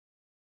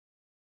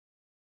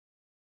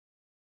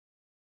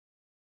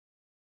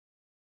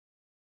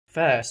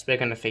First, we're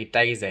going to feed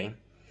Daisy.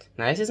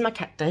 Now, this is my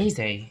cat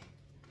Daisy.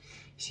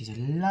 She's a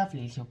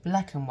lovely little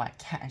black and white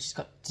cat, and she's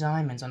got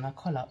diamonds on her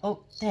collar.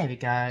 Oh, there we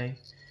go.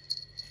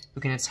 We're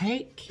going to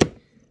take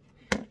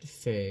the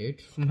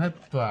food from her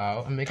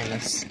bowl, and we're going to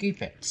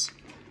scoop it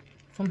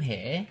from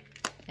here.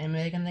 And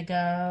we're going to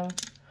go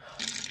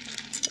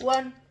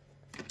 1.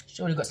 She's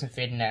already got some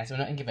food in there, so we're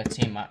not going to give her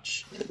too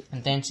much.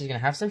 And then she's going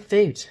to have some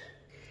food.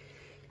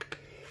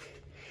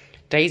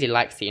 Daisy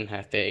likes eating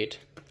her food.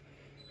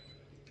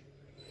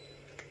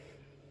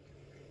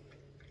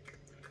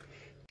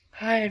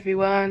 Hi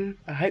everyone,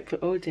 I hope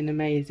you're all doing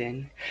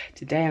amazing.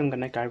 Today I'm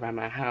going to go around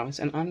my house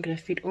and I'm going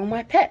to feed all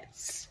my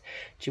pets.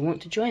 Do you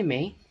want to join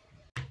me?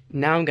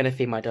 Now I'm going to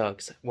feed my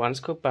dogs. One's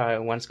called Bo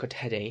and one's called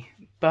Teddy.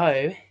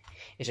 Bo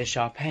is a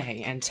Shar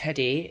Pei and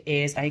Teddy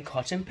is a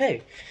Cotton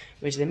Poo,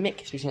 which is a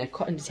mix between a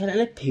cotton tail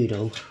and a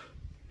poodle.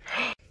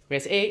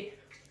 Let's eat.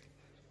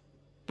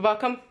 Bo,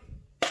 come.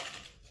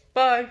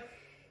 Bo.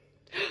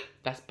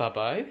 That's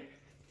Bubbo.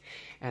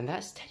 And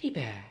that's Teddy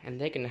Bear.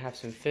 And they're going to have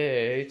some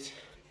food.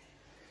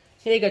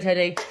 Here you go,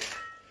 Teddy.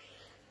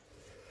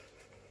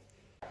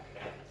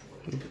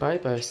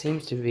 Bobo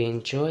seems to be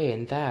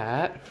enjoying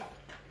that.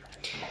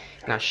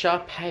 Now, Shar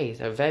Peis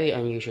are very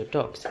unusual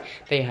dogs.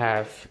 They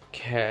have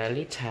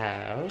curly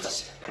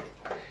tails,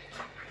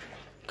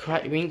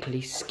 quite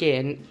wrinkly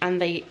skin,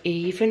 and they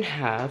even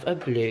have a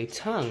blue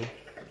tongue.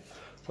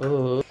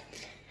 Oh,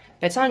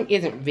 their tongue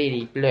isn't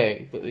really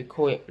blue, but we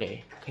call it blue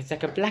because it's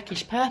like a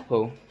blackish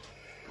purple.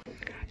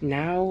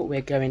 Now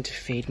we're going to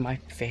feed my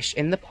fish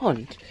in the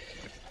pond.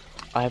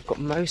 I've got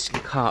mostly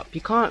carp.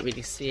 You can't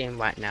really see them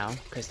right now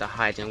because they're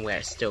hiding where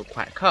it's still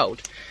quite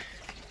cold.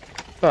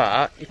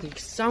 But you can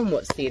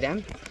somewhat see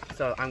them.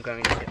 So I'm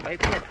going to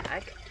open the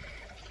bag.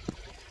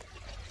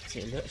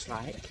 See what it looks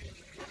like.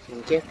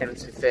 And give them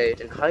some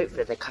food and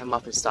hopefully they come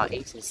up and start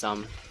eating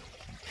some.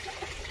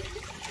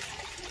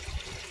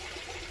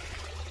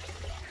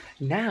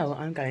 Now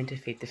I'm going to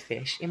feed the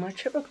fish in my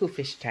tropical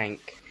fish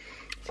tank.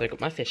 So I've got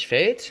my fish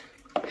food.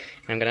 And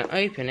I'm going to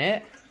open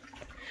it.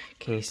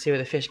 Can you see all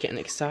the fish getting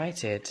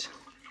excited?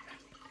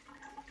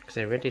 Because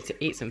they're ready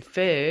to eat some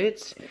food.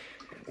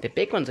 The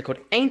big ones are called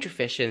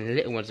angelfish and the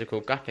little ones are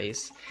called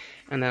guppies.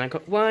 And then I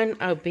got one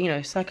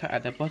albino sucker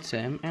at the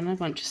bottom and a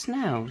bunch of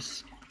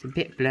snails. It's a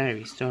bit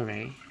blurry,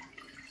 sorry.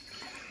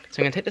 So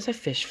I'm going to take this as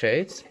fish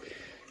food.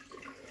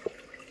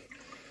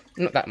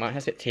 Not that much,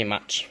 that's a bit too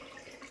much.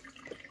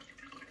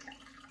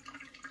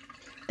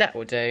 That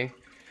will do.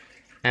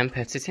 And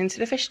put it into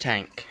the fish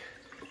tank.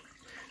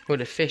 All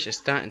the fish are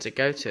starting to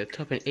go to the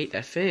top and eat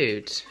their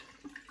food.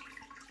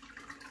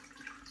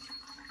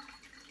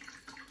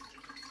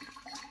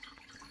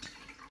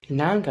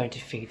 Now I'm going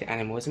to feed the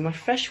animals in my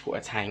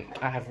freshwater tank.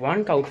 I have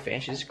one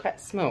goldfish, which is quite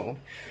small,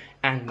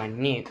 and my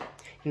newt.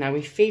 Now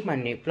we feed my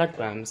newt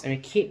bloodworms and we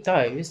keep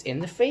those in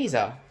the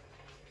freezer.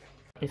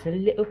 It's a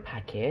little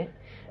packet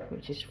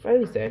which is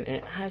frozen and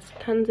it has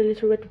tons of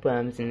little red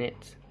worms in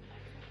it.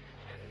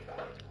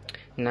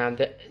 Now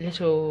the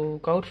little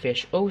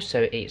goldfish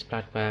also eats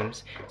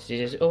bloodworms, so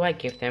this is all I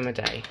give them a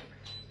day.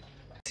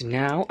 So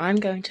now I'm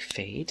going to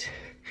feed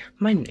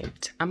my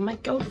newt and my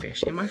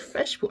goldfish in my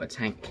freshwater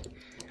tank.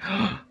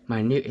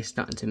 My newt is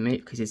starting to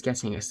move because he's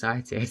getting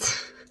excited.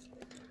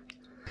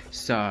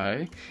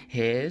 So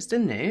here's the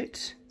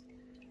newt.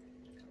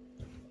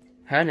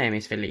 Her name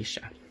is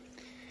Felicia.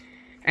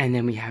 And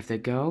then we have the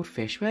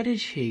goldfish. Where did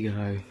she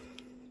go?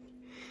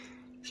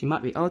 She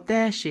might be, oh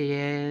there she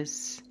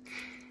is.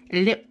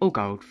 A little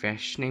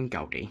goldfish named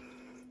Goldie.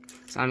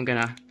 So I'm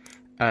gonna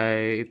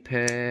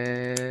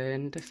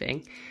open the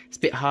thing. It's a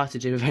bit hard to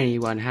do with only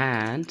one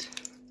hand.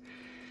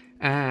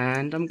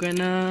 And I'm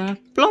gonna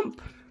plomp.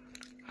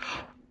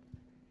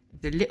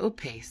 The little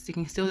piece, you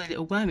can see the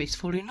little worm is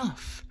falling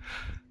off.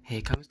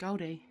 Here comes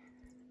Goldie.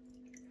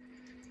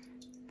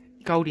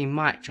 Goldie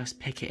might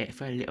just pick at it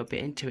for a little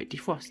bit until it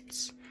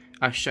defrosts.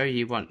 I'll show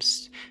you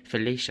once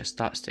Felicia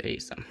starts to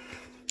eat some.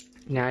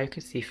 Now you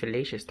can see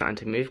Felicia starting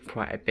to move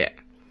quite a bit.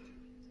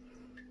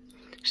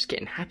 She's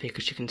getting happy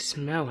because she can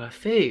smell her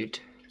food.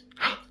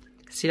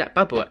 See that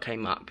bubble that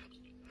came up?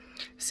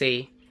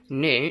 See,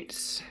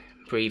 newts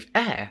breathe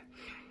air.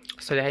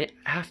 So they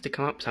have to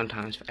come up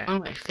sometimes for air.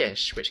 Unlike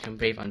fish, which can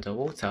breathe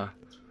underwater.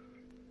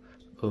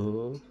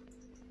 Ooh.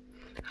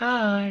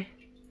 Hi.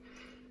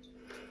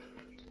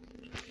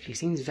 She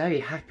seems very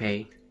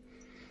happy.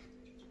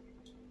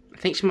 I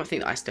think she might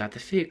think that I still have the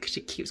food because she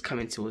keeps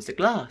coming towards the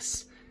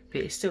glass. But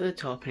it's still at the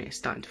top and it's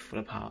starting to fall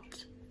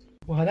apart.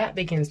 Well, that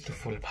begins to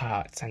fall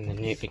apart and the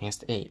newt begins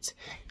to eat.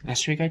 Now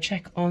should we go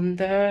check on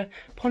the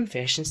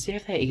pondfish and see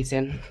if they're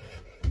eating?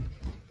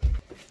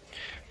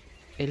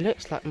 It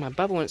looks like my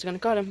bubble one's gonna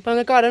got him. I'm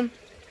gonna got him.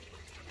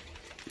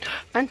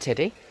 And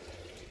Teddy.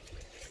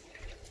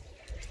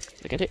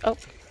 Look at it. Oh,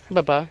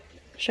 bye-bye.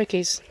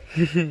 Shokies.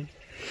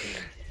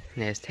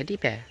 There's Teddy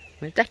Bear.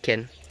 We're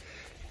decking.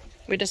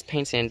 We're just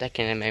painting and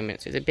decking in a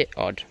moment, so it's a bit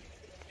odd.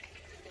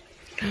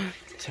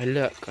 So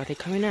look, are they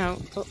coming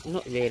out? Oh,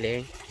 not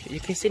really. You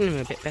can see them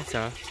a bit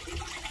better.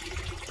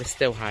 They're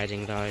still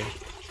hiding though.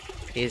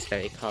 It is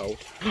very cold.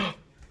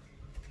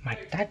 My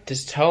dad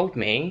just told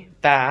me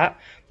that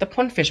the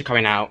pond fish are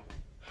coming out.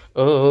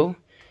 Oh,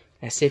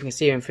 let's see if we can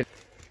see them through.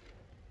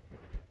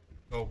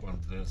 Gold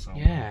one's there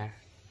somewhere. Yeah.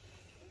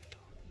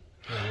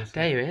 There he is.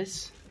 There he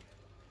is.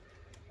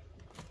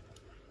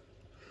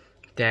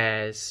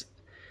 There's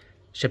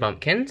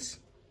shabumpkins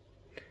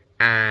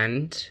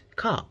and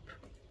carp.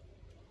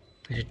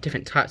 There's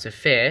different types of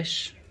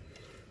fish.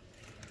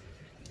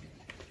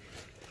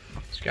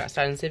 Let's go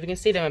outside and see if we can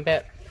see them a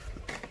bit.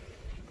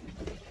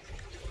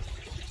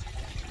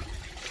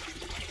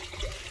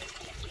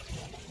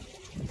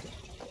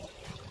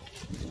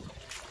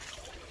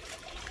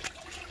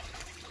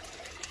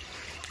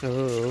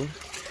 Oh,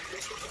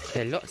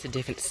 there are lots of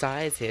different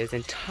sizes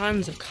and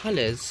tons of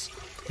colours.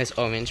 There's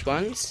orange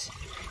ones,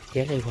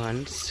 yellow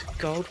ones,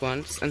 gold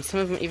ones, and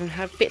some of them even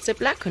have bits of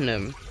black on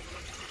them.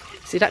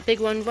 See that big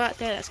one right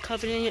there that's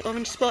covered in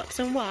orange spots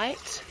and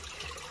white?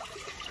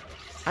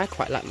 I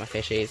quite like my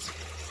fishies.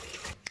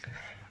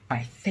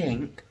 I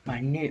think my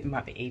newt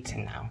might be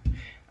eating now.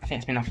 I think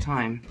it's been enough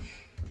time.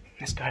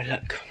 Let's go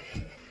look.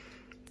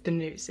 The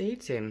newt's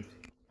eating.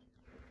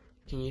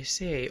 Can you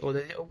see all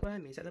the little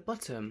wormies at the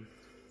bottom?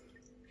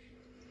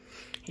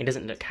 He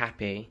doesn't look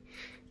happy.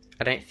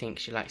 I don't think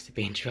she likes to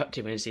be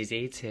interrupted when she's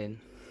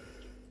eating.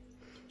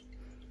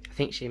 I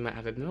think she might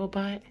have a more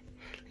bite.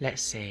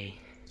 Let's see.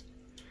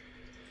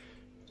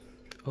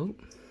 Oh,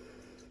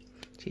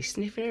 she's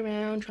sniffing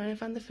around trying to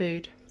find the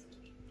food.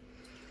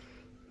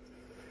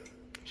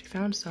 She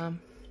found some.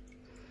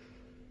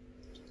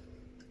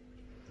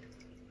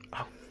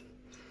 Oh,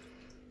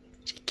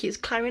 she keeps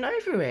climbing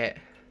over it.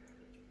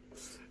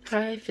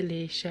 Hi,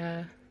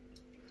 Felicia.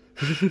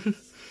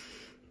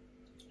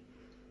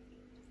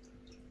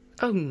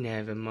 Oh,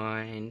 never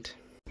mind.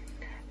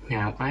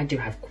 Now, I do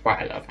have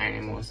quite a lot of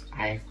animals.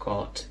 I've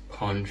got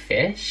pond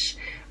fish,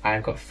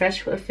 I've got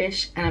freshwater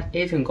fish, and I've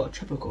even got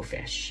tropical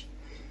fish.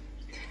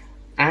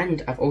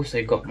 And I've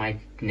also got my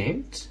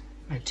newt,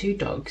 my 2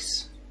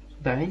 dogs,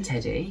 Bo and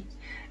Teddy,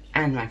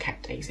 and my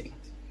cat Daisy.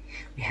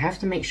 We have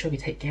to make sure we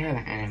take care of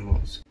our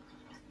animals.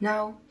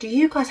 Now, do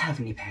you guys have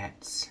any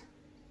pets?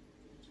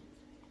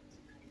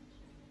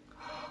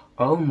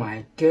 Oh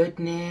my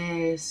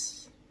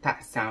goodness,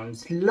 that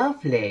sounds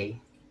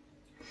lovely.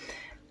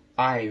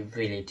 I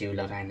really do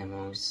love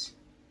animals.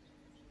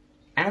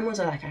 Animals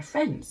are like our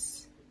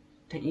friends,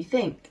 don't you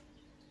think?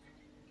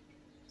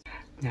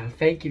 Now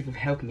thank you for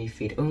helping me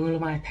feed all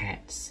of my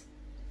pets.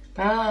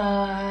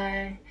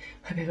 Bye!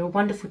 Hope you have a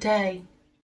wonderful day.